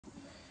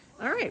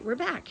All right, we're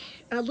back.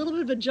 A little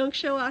bit of a junk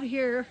show out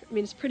here. I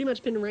mean, it's pretty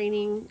much been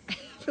raining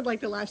for like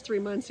the last 3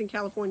 months in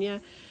California.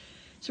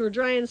 So we're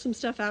drying some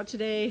stuff out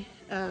today.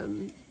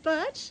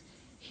 But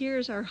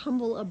here's our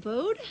humble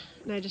abode.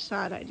 And I just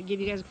thought I'd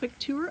give you guys a quick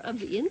tour of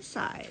the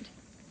inside.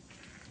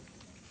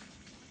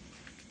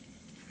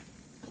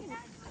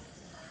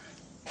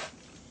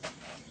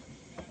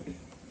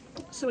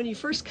 So when you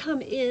first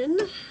come in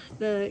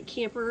the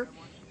camper,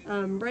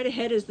 right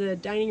ahead is the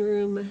dining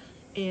room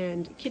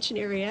and kitchen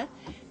area.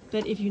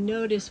 But if you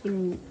notice,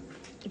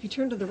 if you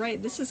turn to the right,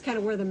 this is kind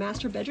of where the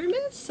master bedroom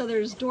is. So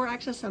there's door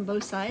access on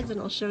both sides, and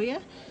I'll show you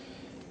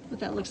what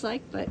that looks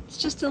like. But it's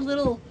just a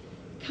little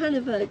kind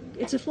of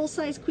it's a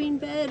full-size queen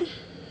bed.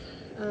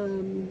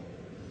 You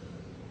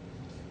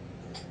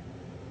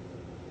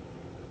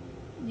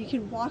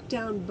can walk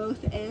down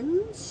both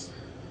ends,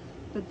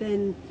 but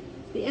then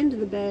the end of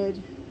the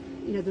bed,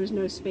 you know, there's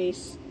no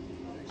space.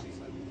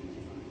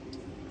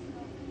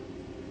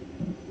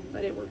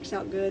 But it works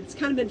out good. It's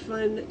kind of been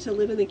fun to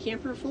live in the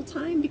camper full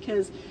time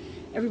because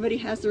everybody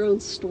has their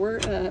own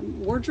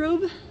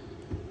wardrobe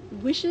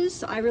wishes.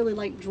 So I really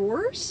like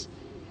drawers.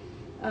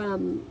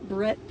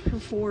 Brett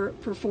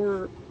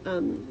prefers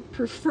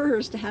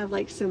to have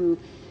like some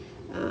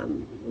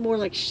more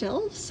like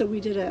shelves. So we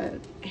did a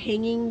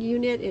hanging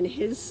unit in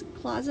his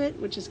closet,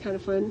 which is kind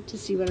of fun to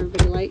see what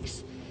everybody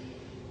likes.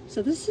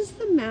 So this is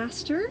the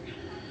master.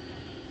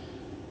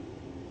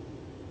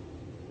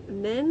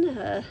 And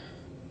then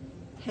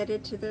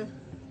headed to the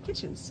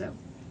kitchen. So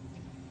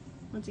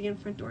once again,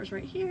 front doors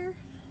right here.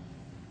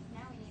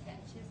 Now we need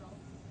that chisel.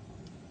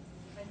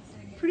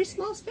 Pretty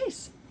small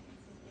space.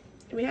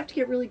 And we have to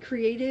get really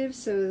creative.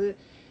 So the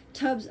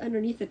tubs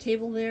underneath the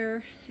table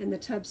there and the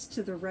tubs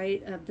to the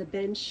right of the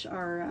bench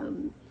are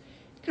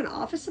kind of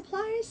office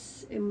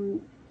supplies.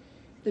 And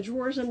the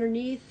drawers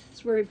underneath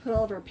is where we put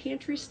all of our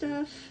pantry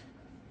stuff.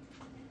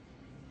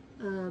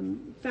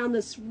 Found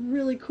this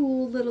really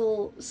cool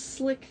little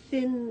slick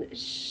thin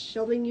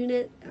shelving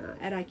unit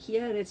at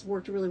IKEA, and it's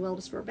worked really well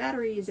to store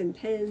batteries and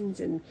pens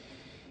and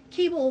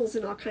cables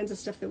and all kinds of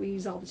stuff that we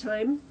use all the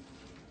time.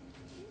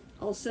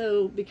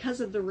 Also, because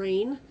of the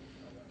rain,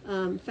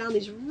 found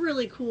these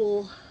really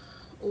cool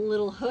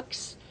little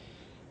hooks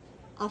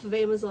off of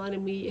Amazon,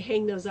 and we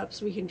hang those up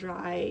so we can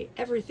dry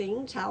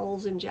everything,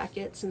 towels and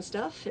jackets and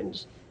stuff.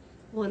 And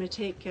want to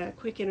take a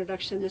quick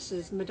introduction. This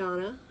is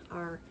Madonna,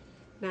 our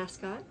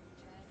mascot.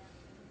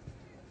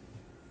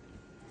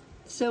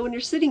 So when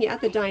you're sitting at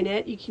the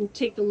dinette, you can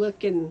take a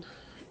look, and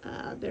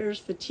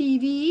there's the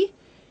TV.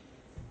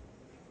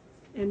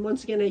 And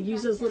once again, I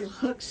use those little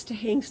hooks to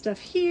hang stuff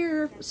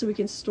here so we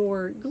can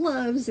store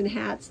gloves and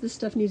hats. This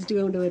stuff needs to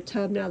go into a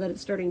tub now that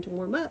it's starting to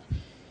warm up.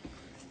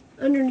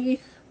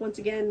 Underneath, once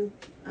again,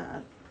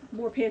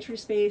 more pantry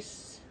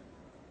space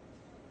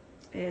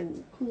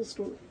and cool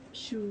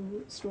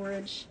shoe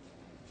storage.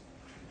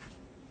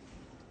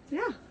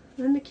 Yeah,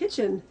 then the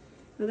kitchen.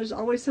 Now, there's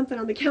always something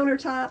on the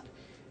countertop.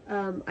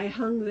 I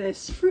hung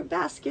this fruit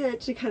basket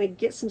to kind of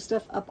get some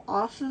stuff up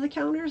off of the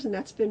counters, and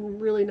that's been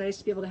really nice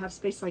to be able to have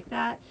space like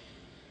that.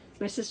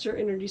 My sister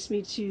introduced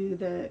me to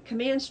the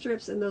command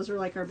strips, and those are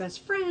like our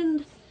best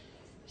friend.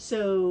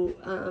 So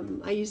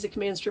I use the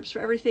command strips for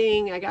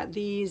everything. I got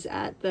these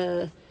at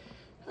the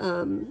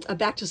a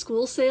back to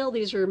school sale.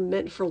 These are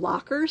meant for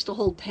lockers to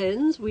hold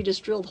pens. We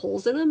just drilled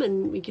holes in them,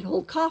 and we could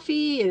hold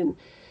coffee and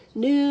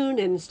noon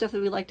and stuff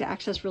that we like to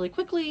access really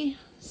quickly.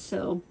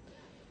 So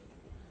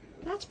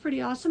that's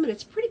pretty awesome, and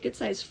it's a pretty good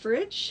sized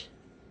fridge.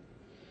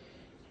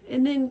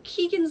 And then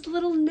Keegan's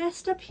little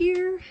nest up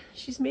here.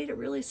 She's made it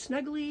really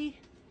snuggly.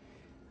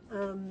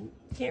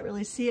 Can't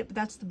really see it, but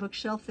that's the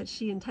bookshelf that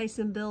she and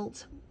Tyson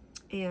built,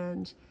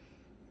 and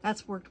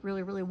that's worked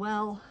really, really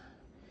well.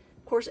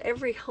 Of course,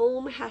 every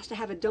home has to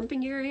have a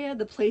dumping area,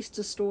 the place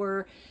to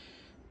store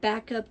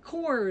backup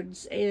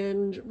cords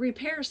and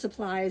repair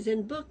supplies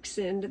and books,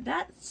 and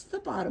that's the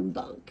bottom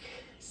bunk.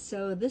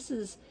 So this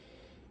is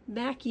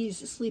Mackie's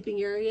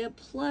sleeping area,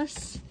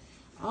 plus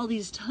all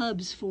these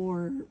tubs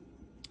for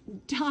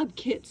dog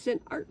kits and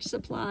art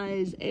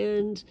supplies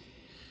and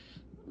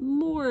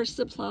more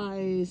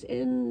supplies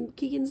and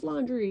Keegan's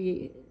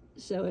laundry.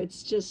 So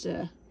it's just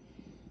a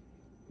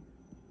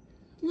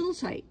little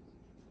tight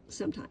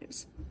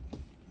sometimes.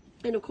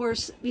 And of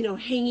course, you know,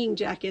 hanging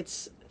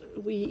jackets,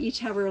 we each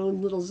have our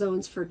own little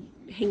zones for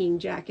hanging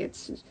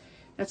jackets.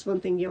 That's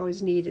one thing you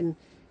always need, and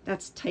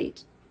that's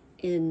tight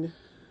in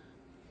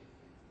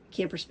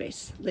camper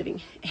space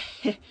living.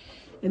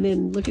 And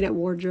then looking at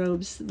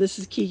wardrobes, this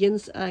is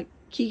Keegan's.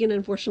 Keegan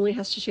unfortunately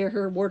has to share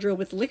her wardrobe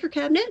with the liquor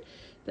cabinet,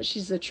 but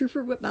she's a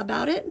trooper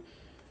about it.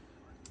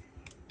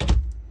 And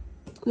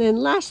then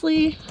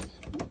lastly,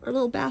 our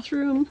little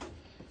bathroom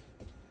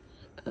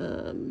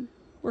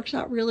works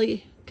out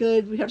really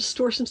good. We have to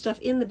store some stuff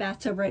in the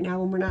bathtub right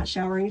now when we're not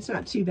showering. It's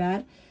not too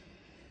bad.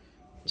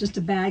 Just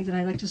a bag that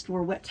I like to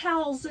store wet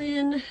towels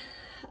in.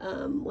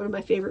 One of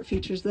my favorite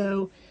features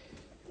though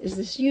is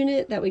this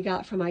unit that we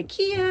got from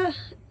IKEA,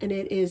 and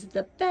it is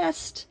the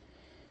best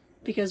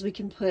because we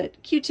can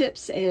put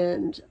Q-tips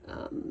and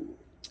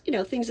you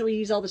know, things that we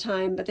use all the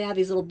time, but they have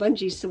these little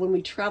bungees, so when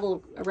we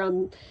travel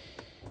around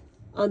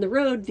on the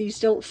road, these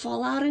don't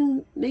fall out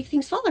and make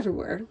things fall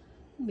everywhere.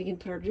 We can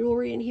put our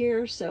jewelry in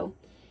here. So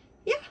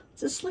yeah,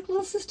 it's a slick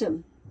little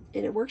system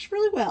and it works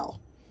really well.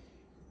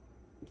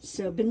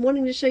 So I've been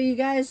wanting to show you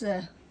guys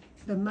the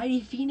mighty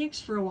Phoenix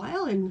for a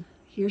while, and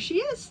here she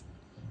is.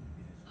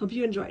 Hope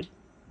you enjoyed.